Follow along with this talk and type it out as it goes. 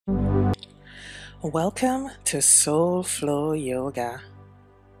Welcome to Soul Flow Yoga.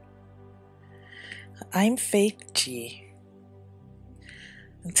 I'm Faith G,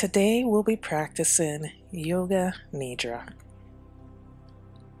 and today we'll be practicing Yoga Nidra.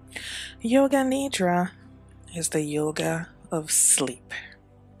 Yoga Nidra is the yoga of sleep.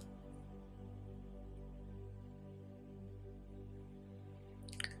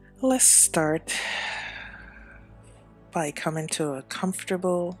 Let's start by coming to a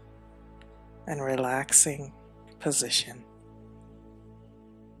comfortable and relaxing position.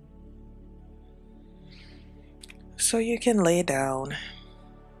 So you can lay down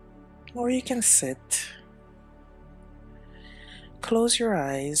or you can sit. Close your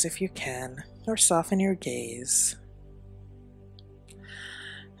eyes if you can, or soften your gaze.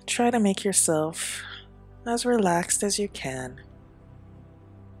 Try to make yourself as relaxed as you can.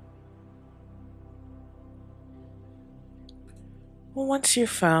 Once you've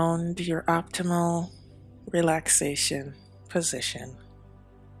found your optimal relaxation position,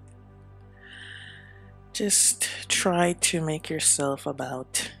 just try to make yourself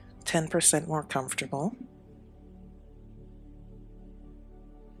about 10% more comfortable.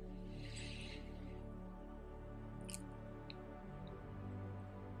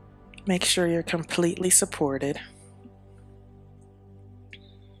 Make sure you're completely supported.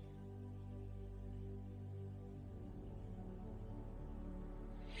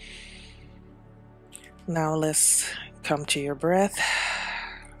 Now let's come to your breath.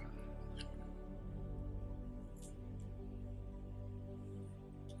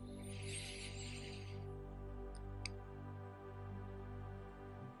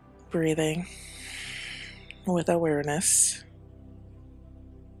 Breathing with awareness.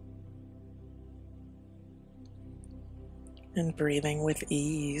 And breathing with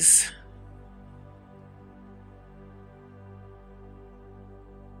ease.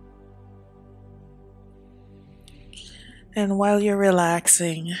 And while you're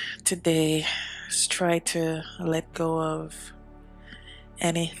relaxing today, just try to let go of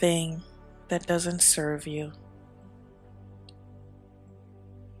anything that doesn't serve you.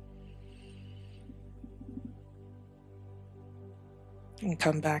 And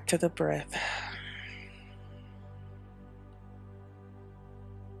come back to the breath.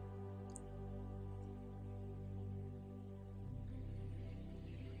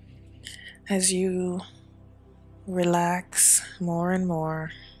 As you relax more and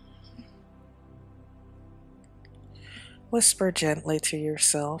more, whisper gently to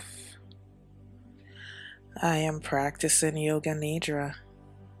yourself, I am practicing Yoga Nidra.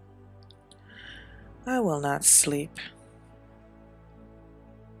 I will not sleep.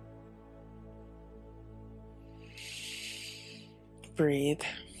 Breathe.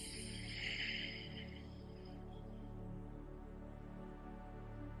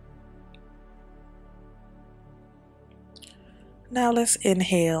 Now let's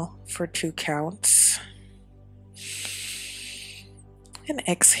inhale for 2 counts and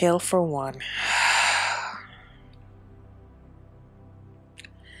exhale for 1.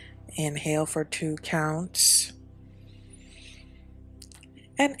 Inhale for 2 counts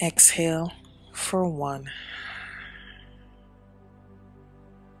and exhale for 1.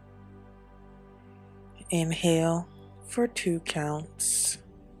 Inhale for 2 counts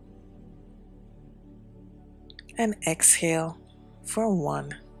and exhale for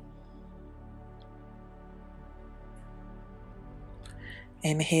 1.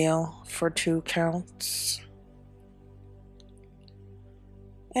 Inhale for 2 counts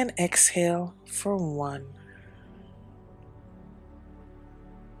and exhale for 1.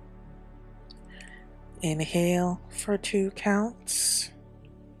 Inhale for 2 counts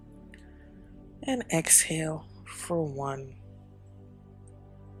and exhale for 1.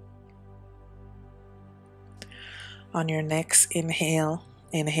 On your next inhale,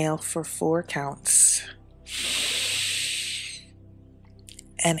 inhale for 4 counts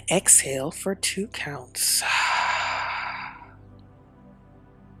and exhale for 2 counts.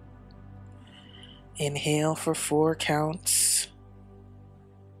 Inhale for 4 counts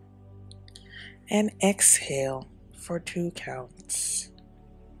and exhale for 2 counts.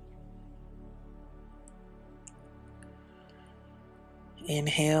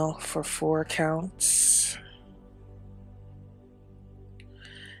 Inhale for 4 counts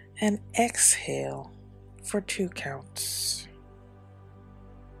and exhale for 2 counts.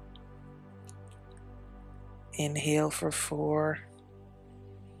 Inhale for 4.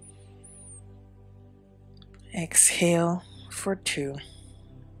 Exhale for 2.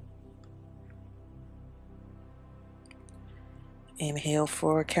 Inhale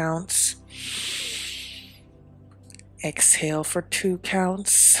 4 counts. Exhale for 2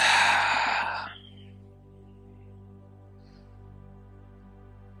 counts.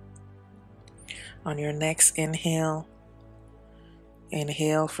 On your next inhale,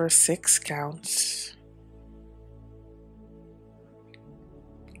 inhale for 6 counts.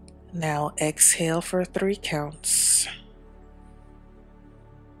 Now exhale for 3 counts.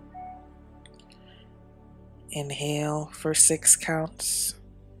 Inhale for 6 counts.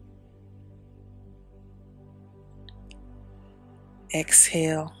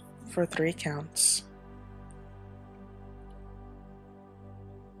 Exhale for 3 counts.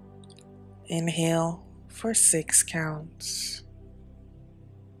 Inhale for 6 counts.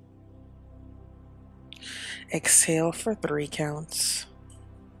 Exhale for 3 counts.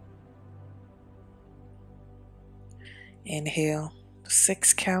 Inhale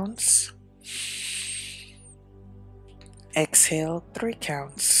 6 counts. Exhale 3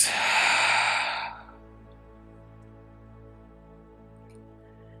 counts.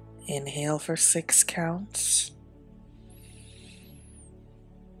 Inhale for 6 counts.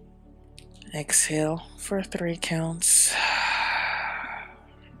 Exhale for 3 counts.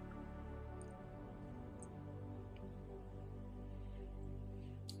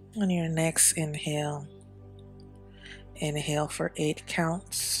 On your next inhale, inhale for 8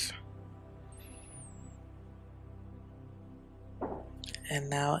 counts. And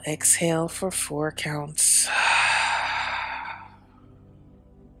now exhale for 4 counts.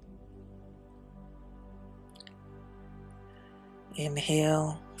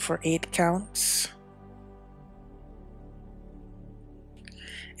 Inhale for 8 counts.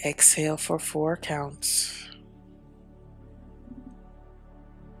 Exhale for 4 counts.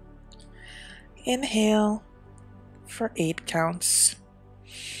 Inhale for 8 counts.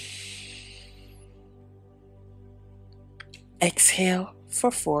 Exhale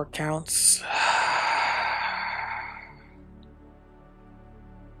for 4 counts.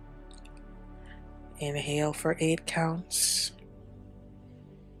 Inhale for 8 counts.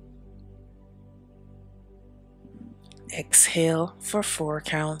 Exhale for 4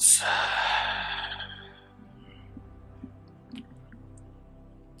 counts.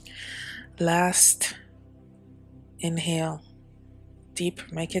 Last inhale. Deep,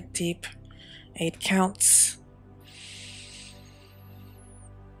 make it deep. 8 counts.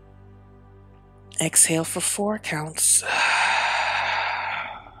 Exhale for 4 counts.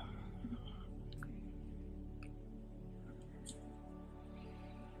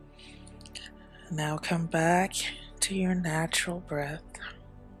 Now come back to your natural breath.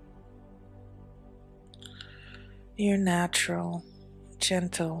 Your natural,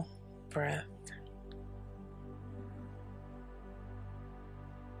 gentle breath.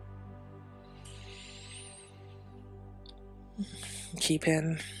 Keep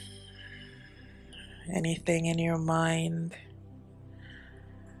in anything in your mind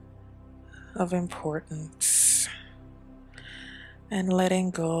of importance and letting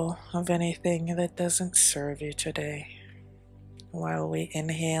go of anything that doesn't serve you today while we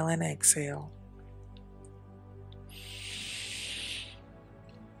inhale and exhale.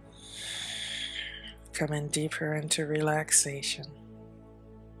 Coming deeper into relaxation.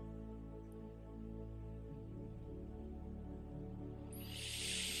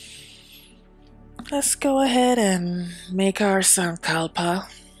 Let's go ahead and make our sankalpa.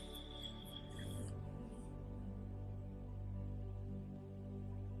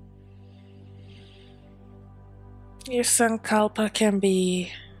 Your sankalpa can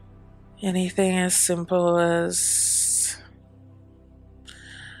be anything as simple as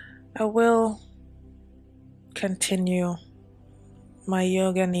I will continue my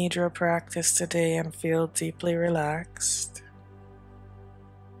yoga nidra practice today and feel deeply relaxed.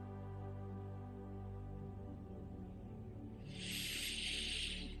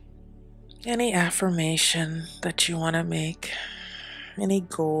 Any affirmation that you want to make, any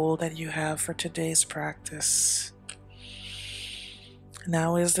goal that you have for today's practice,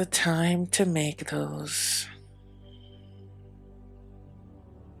 now is the time to make those.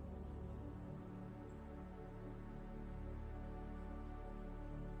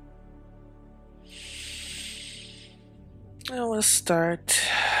 I will start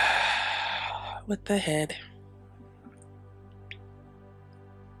with the head.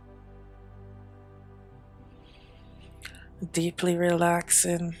 Deeply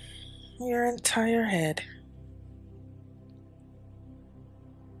relaxing your entire head.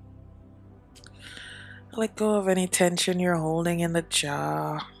 Let go of any tension you're holding in the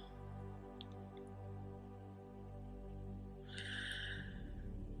jaw.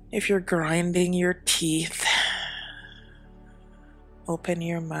 If you're grinding your teeth, open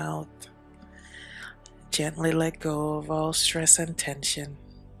your mouth. Gently let go of all stress and tension.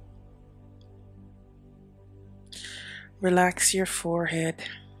 Relax your forehead.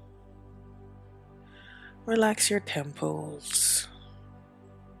 Relax your temples.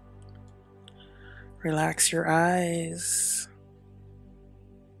 Relax your eyes.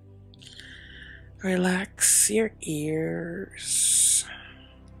 Relax your ears.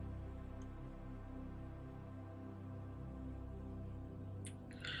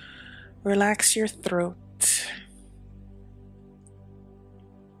 Relax your throat.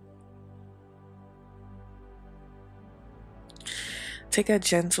 Take a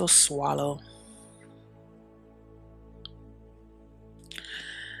gentle swallow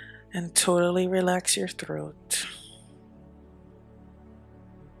and totally relax your throat.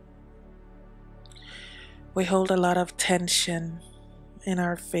 We hold a lot of tension in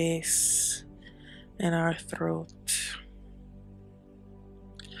our face, in our throat.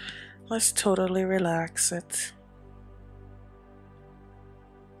 Let's totally relax it.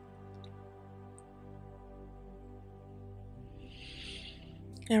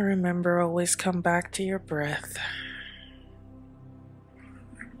 And remember, always come back to your breath.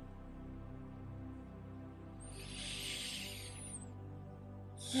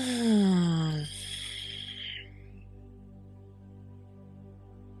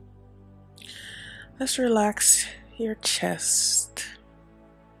 Let's relax your chest.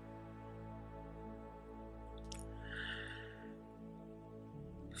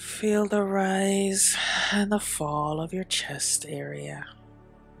 Feel the rise and the fall of your chest area.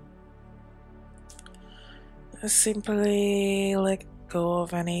 Simply let go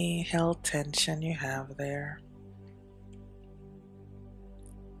of any held tension you have there.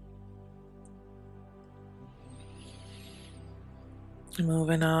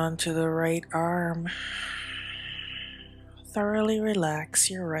 Moving on to the right arm. Thoroughly relax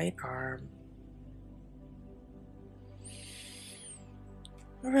your right arm.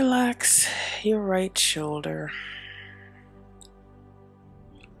 Relax your right shoulder.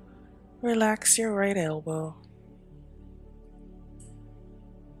 Relax your right elbow.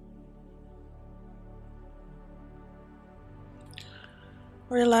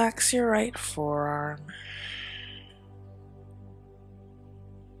 Relax your right forearm.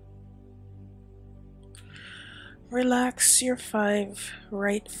 Relax your 5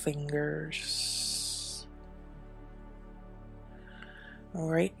 right fingers.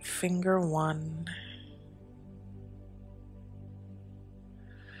 Right finger 1.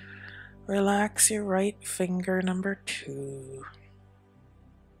 Relax your right finger number 2.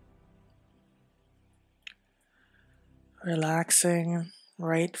 Relaxing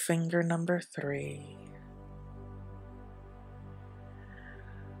right finger number 3.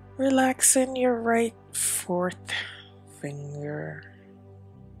 Relaxing your right 4th finger.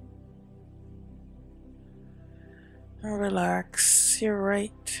 Relax your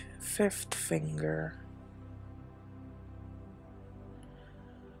right 5th finger.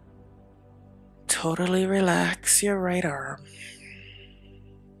 Totally relax your right arm.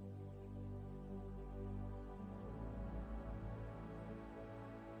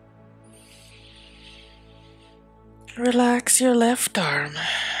 Relax your left arm.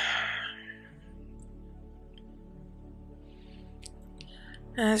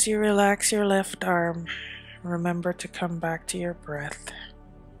 As you relax your left arm, remember to come back to your breath.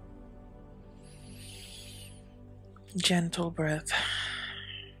 Gentle breath.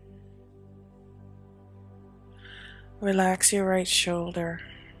 Relax your right shoulder.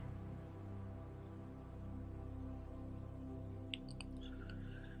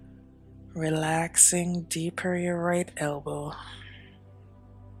 Relaxing deeper your right elbow.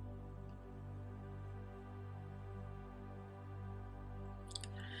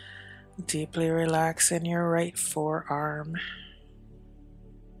 Deeply relaxing your right forearm.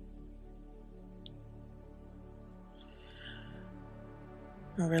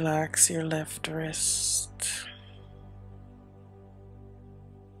 Relax your left wrist.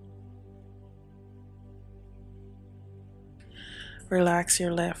 Relax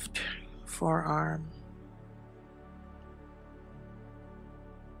your left forearm.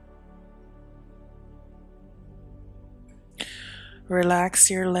 Relax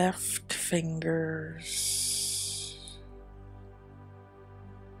your left fingers.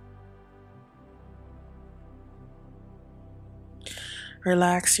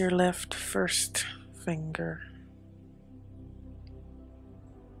 Relax your left first finger.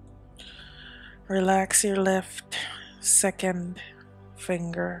 Relax your left second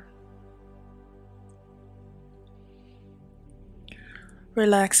finger.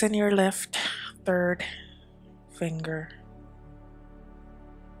 Relaxing your left third finger.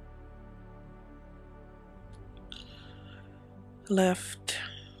 Left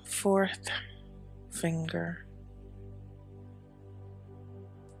fourth finger.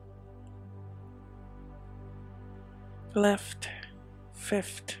 left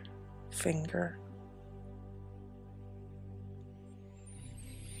fifth finger.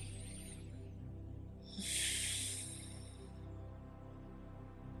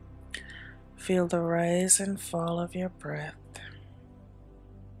 Feel the rise and fall of your breath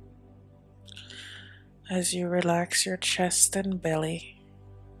as you relax your chest and belly.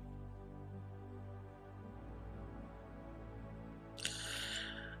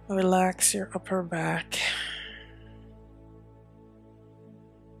 Relax your upper back.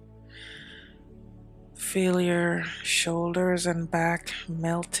 Feel your shoulders and back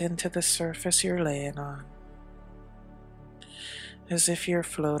melt into the surface you're laying on, as if you're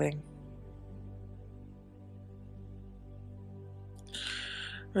floating.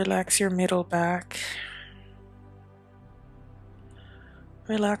 Relax your middle back.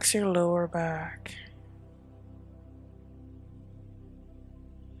 Relax your lower back.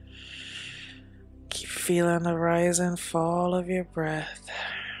 Keep feeling the rise and fall of your breath,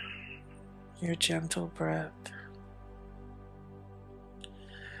 your gentle breath.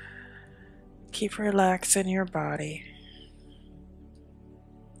 Keep relaxing your body.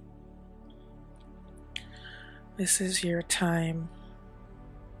 This is your time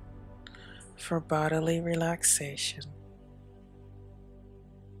for bodily relaxation.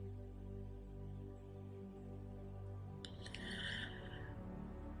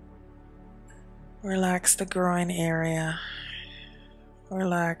 Relax the groin area.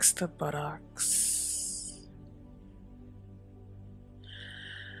 Relax the buttocks.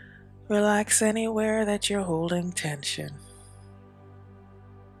 Relax anywhere that you're holding tension.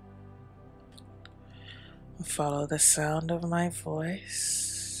 Follow the sound of my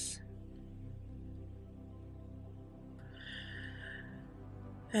voice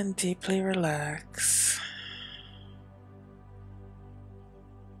and deeply relax.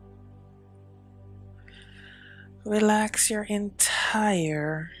 Relax your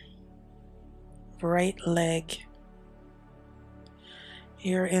entire right leg,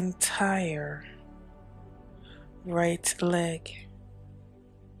 your entire right leg.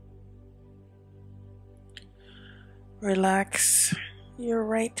 Relax your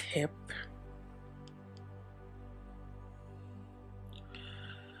right hip.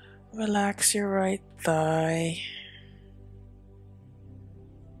 Relax your right thigh.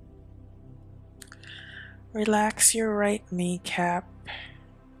 Relax your right kneecap.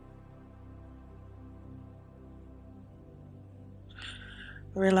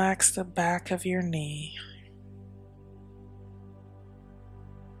 Relax the back of your knee.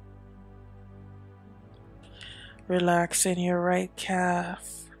 Relax in your right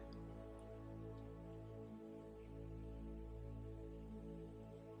calf.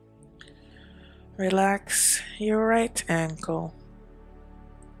 Relax your right ankle.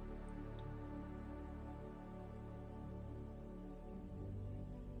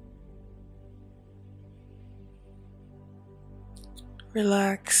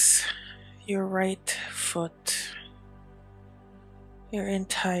 Relax your right foot, your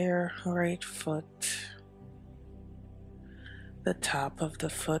entire right foot, the top of the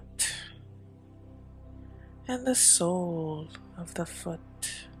foot, and the sole of the foot.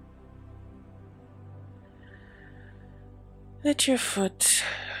 Let your foot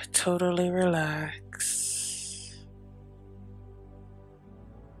totally relax.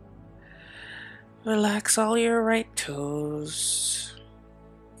 Relax all your right toes.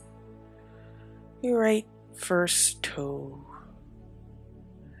 Your right first toe,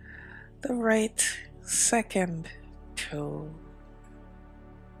 the right second toe,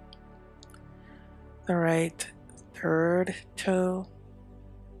 the right third toe,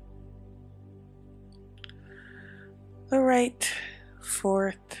 the right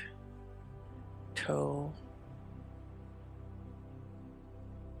fourth toe,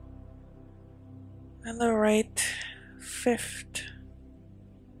 and the right fifth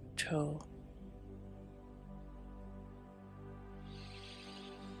toe.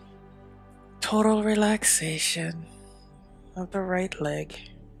 Total relaxation of the right leg.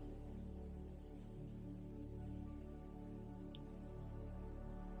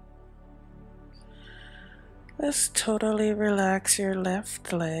 Let's totally relax your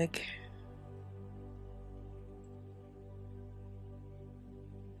left leg.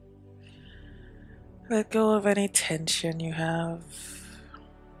 Let go of any tension you have.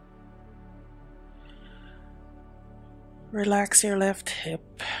 Relax your left hip.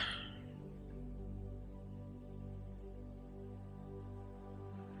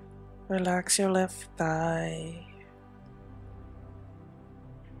 Relax your left thigh.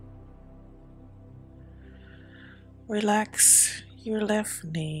 Relax your left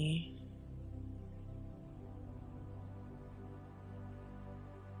knee.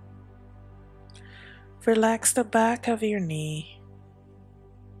 Relax the back of your knee.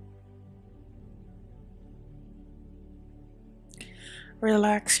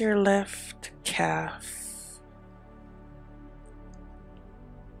 Relax your left calf.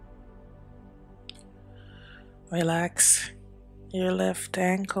 Relax your left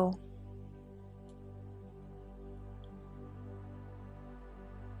ankle.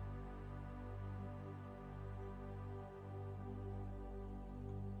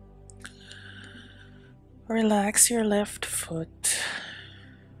 Relax your left foot.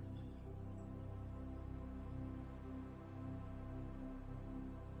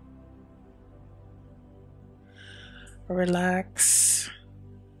 Relax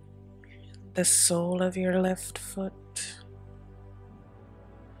the sole of your left foot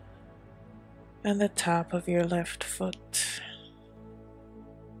and the top of your left foot.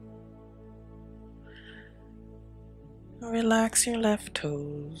 Relax your left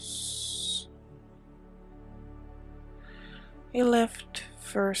toes. Your left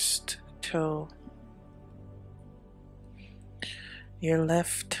first toe. Your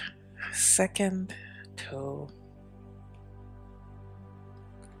left second toe.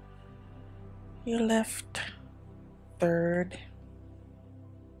 Your left third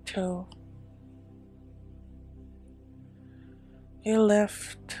toe. Your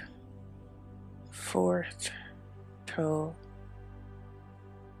left fourth toe.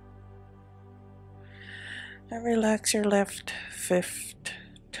 And relax your left fifth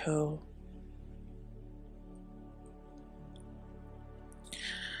toe.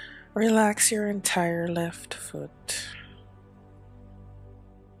 Relax your entire left foot.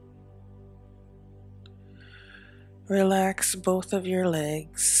 Relax both of your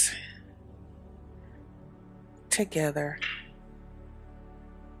legs together.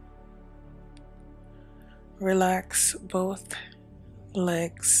 Relax both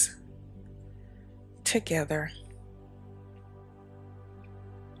legs together.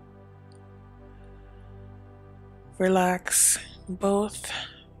 Relax both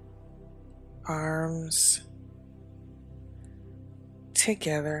arms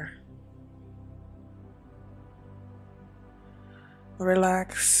together.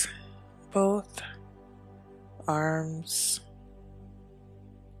 Relax both arms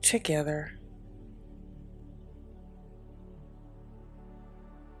together.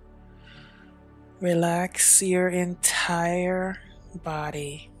 Relax your entire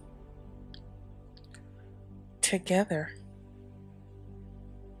body together.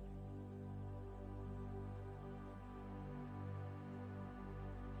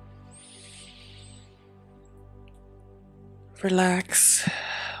 Relax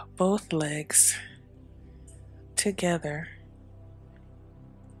both legs together.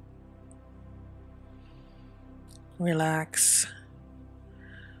 Relax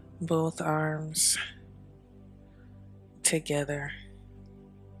both arms together.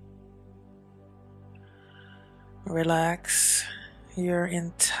 Relax your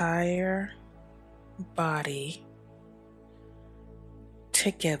entire body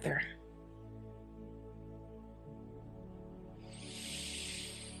together.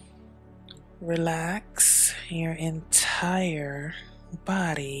 Relax your entire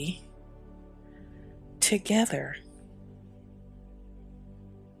body together.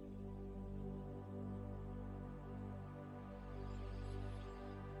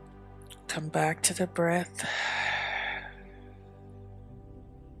 Come back to the breath.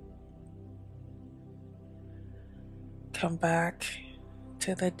 Come back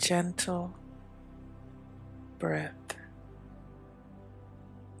to the gentle breath.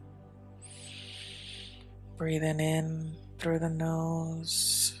 Breathing in through the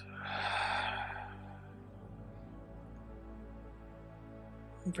nose.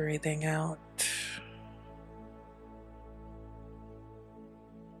 Breathing out.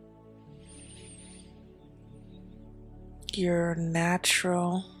 Your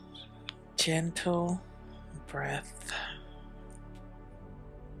natural, gentle breath.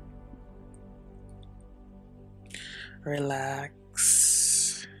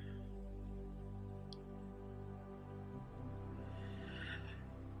 Relax.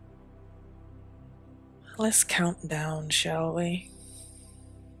 Let's count down, shall we?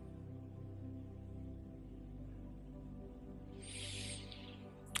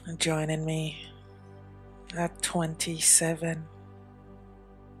 Joining me at 27.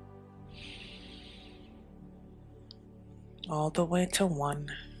 All the way to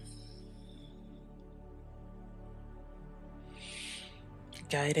 1.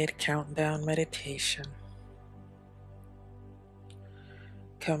 Guided countdown meditation.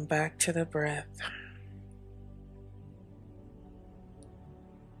 Come back to the breath.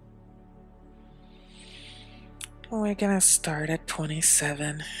 We're gonna start at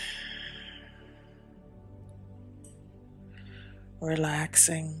 27.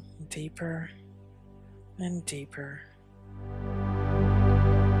 Relaxing deeper and deeper.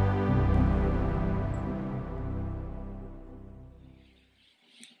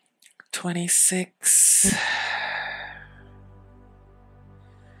 26.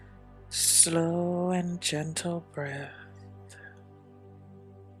 Slow and gentle breath.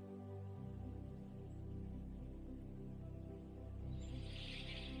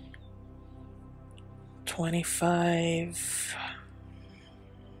 25.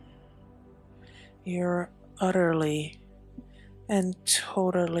 You're utterly and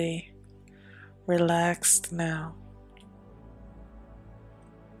totally relaxed now.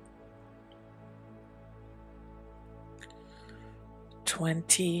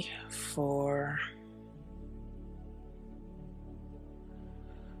 24.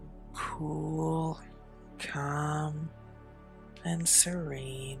 Cool, calm, and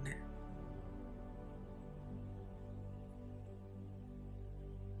serene.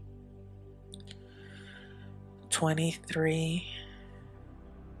 23.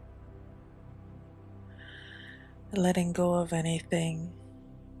 Letting go of anything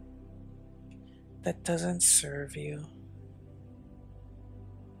that doesn't serve you.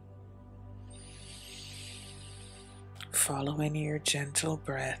 'Following your gentle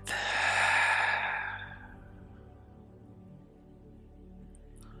breath.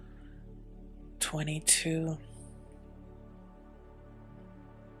 22.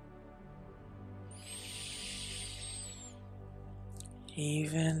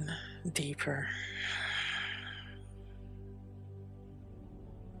 Even deeper.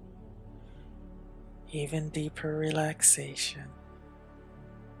 'Deeper relaxation.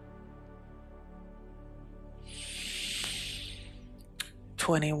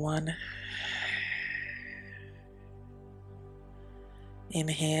 21.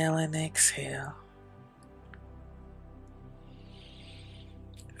 Inhale and exhale.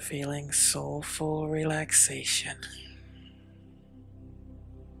 Feeling soulful relaxation.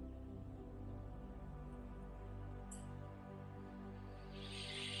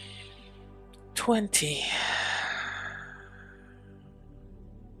 20.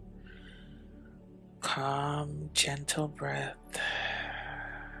 Calm, gentle breath.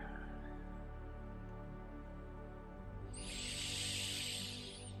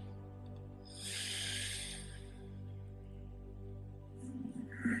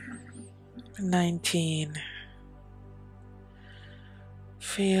 19.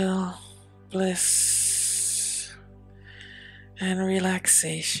 Feel bliss and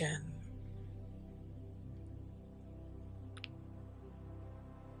relaxation.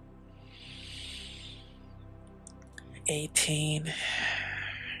 18.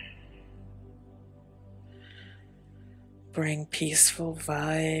 Bring peaceful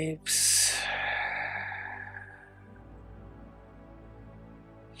vibes.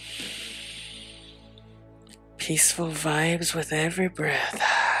 'Peaceful vibes with every breath.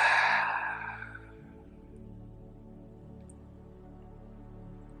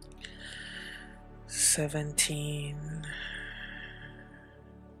 17.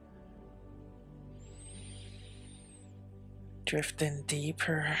 Drifting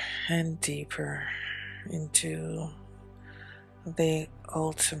deeper and deeper into the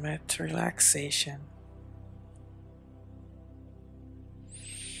ultimate relaxation.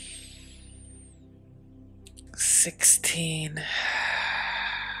 16.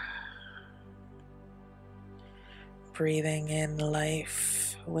 Breathing in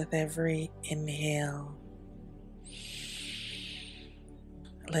life with every inhale.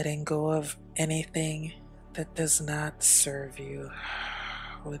 Letting go of anything that does not serve you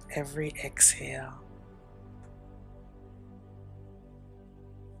with every exhale.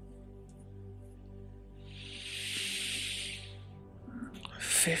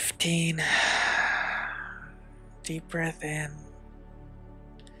 15. Deep breath in,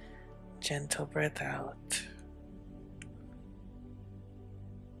 gentle breath out.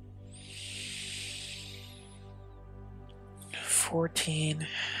 14.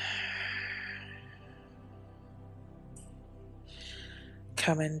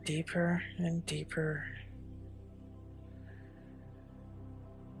 Coming deeper and deeper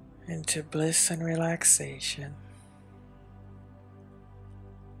into bliss and relaxation.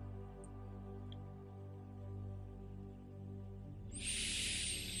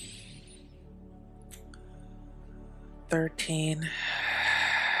 13.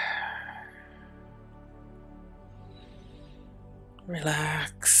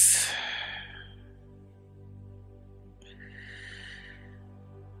 Relax.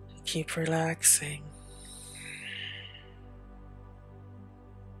 Keep relaxing.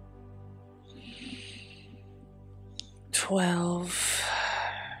 12.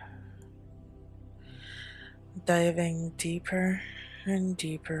 Diving deeper and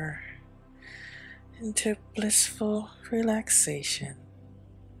deeper into blissful relaxation,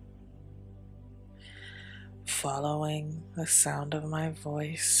 following the sound of my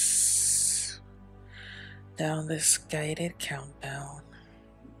voice down this guided countdown.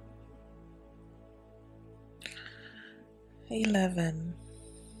 11.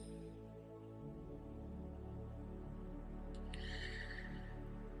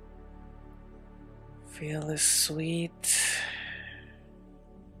 Feel the sweet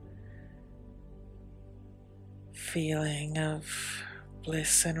feeling of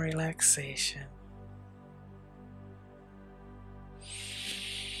bliss and relaxation.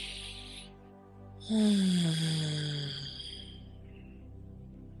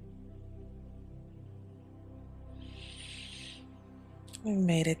 We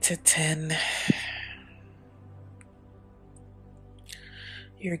made it to 10.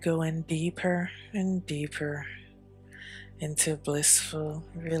 You're going deeper and deeper into blissful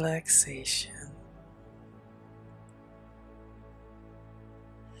relaxation.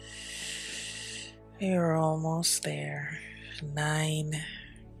 You're almost there. 9.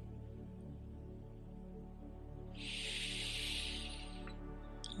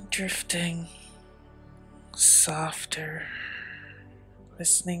 Drifting softer,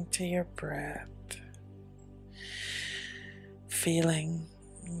 listening to your breath, feeling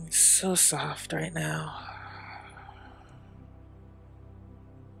so soft right now.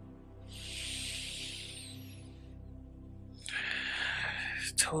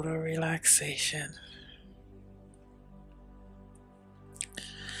 Total relaxation.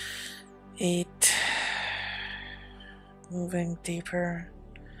 8. Moving deeper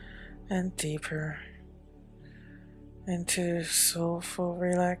and deeper into soulful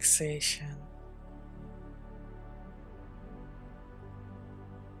relaxation.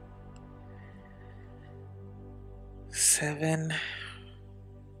 7.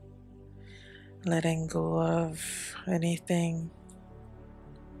 Letting go of anything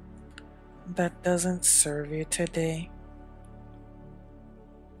that doesn't serve you today.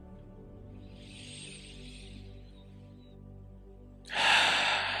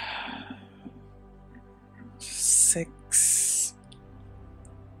 6.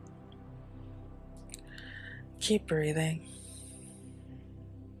 Keep breathing.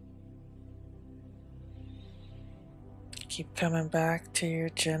 Keep coming back to your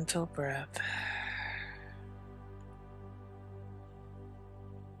gentle breath.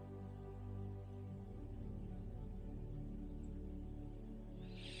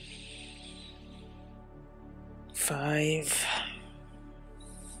 5.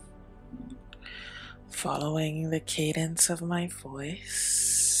 Following the cadence of my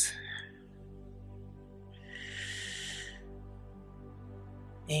voice,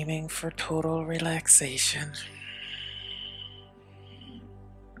 aiming for total relaxation.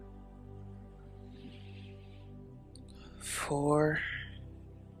 4.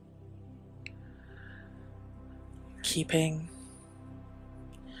 Keeping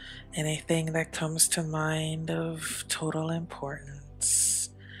anything that comes to mind of total importance,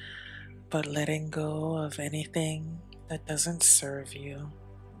 but letting go of anything that doesn't serve you.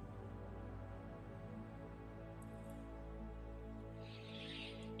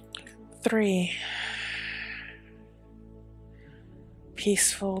 3.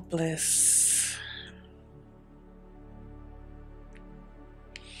 Peaceful bliss.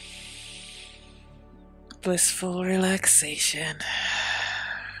 'Blissful relaxation.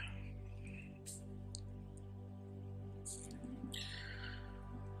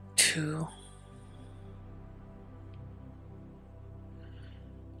 2.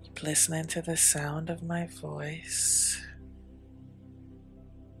 Keep listening to the sound of my voice.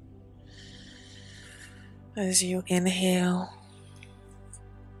 As you inhale,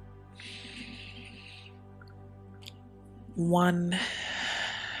 1.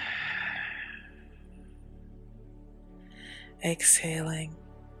 Exhaling.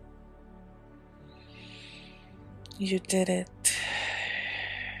 You did it.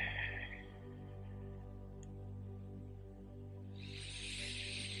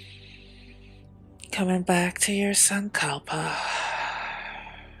 Coming back to your sankalpa.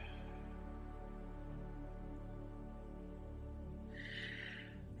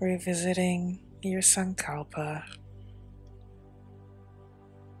 Revisiting your sankalpa.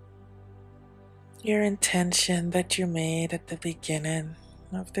 Your intention that you made at the beginning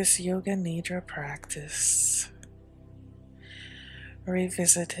of this Yoga Nidra practice.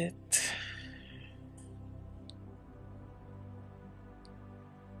 Revisit it.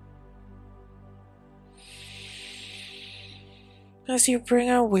 As you bring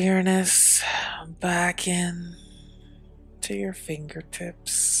awareness back in to your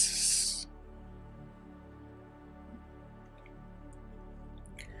fingertips,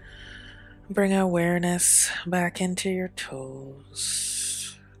 bring awareness back into your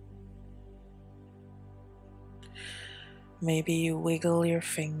toes. Maybe you wiggle your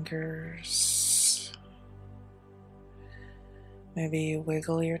fingers. Maybe you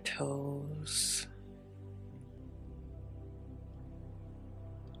wiggle your toes.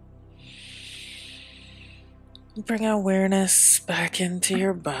 Bring awareness back into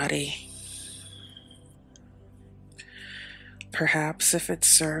your body. Perhaps if it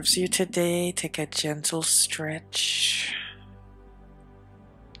serves you today, take a gentle stretch.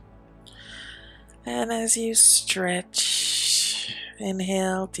 And as you stretch,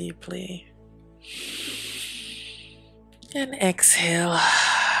 inhale deeply and exhale.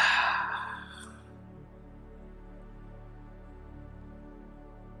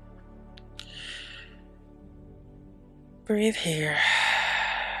 Breathe here.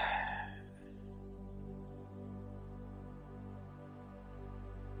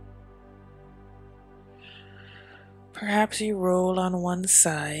 Perhaps you roll on one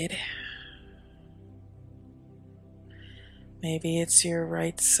side. Maybe it's your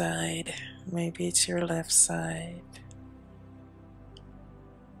right side. Maybe it's your left side.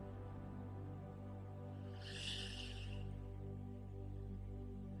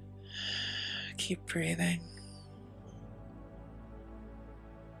 Keep breathing.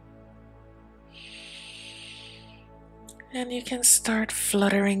 And you can start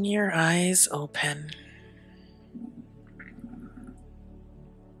fluttering your eyes open.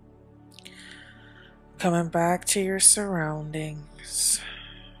 Coming back to your surroundings.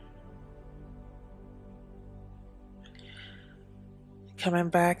 Coming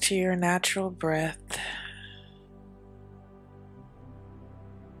back to your natural breath.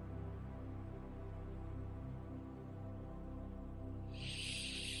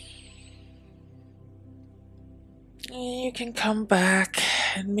 You can come back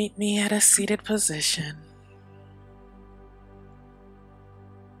and meet me at a seated position.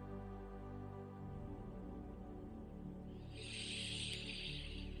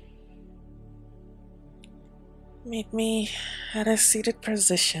 Meet me at a seated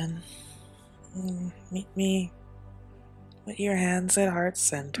position. Meet me with your hands at heart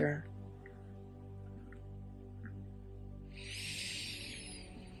center.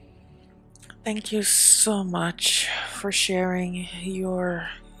 Thank you so much for sharing your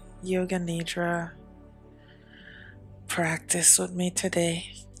Yoga Nidra practice with me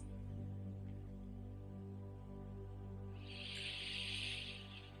today.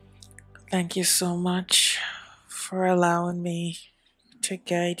 Thank you so much for allowing me to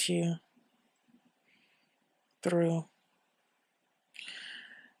guide you through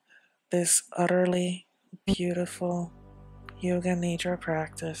this utterly beautiful Yoga Nidra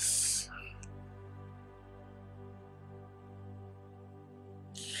practice.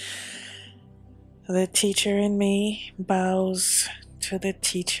 The teacher in me bows to the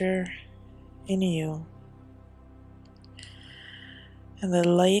teacher in you. And the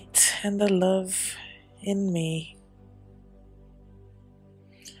light and the love in me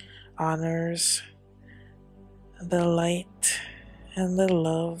honors the light and the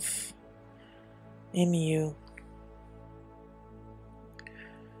love in you.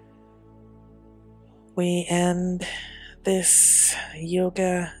 We end this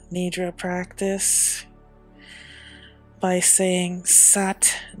Yoga Nidra practice by saying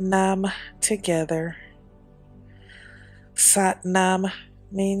Sat Nam together. Sat Nam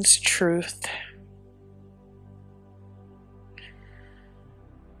means truth.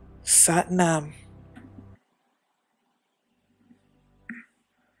 Sat Nam